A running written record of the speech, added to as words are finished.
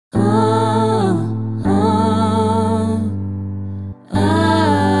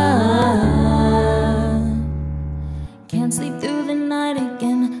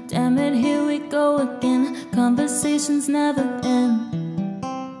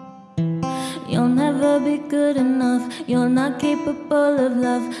You'll never be good enough. You're not capable of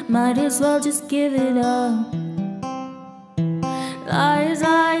love. Might as well just give it up. Lies,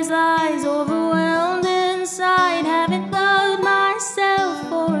 lies, lies, overwhelmed inside. Haven't loved myself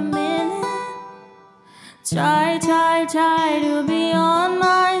for a minute. Try, try, try to be on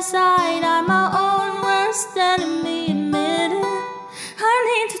my side. I'm my own worst enemy, admit it. I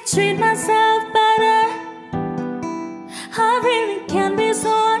need to treat myself better. I really can be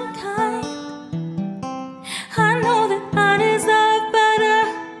so unkind. I know that I deserve better.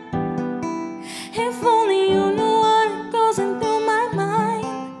 If only you knew what goes through my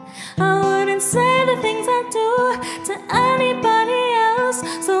mind, I wouldn't say the things I do to anybody else.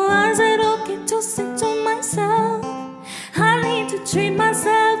 So why is it okay to say to myself, I need to treat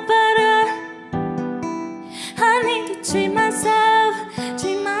myself better. I need to treat myself,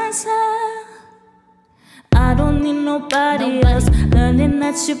 treat myself. I don't need nobody else. Learning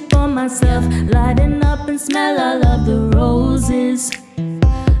that shit for myself. Lighting up and smell all of the roses.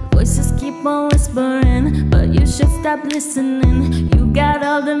 Voices keep on whispering, but you should stop listening. You got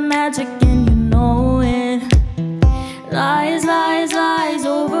all the magic and you know it. Lies, lies, lies,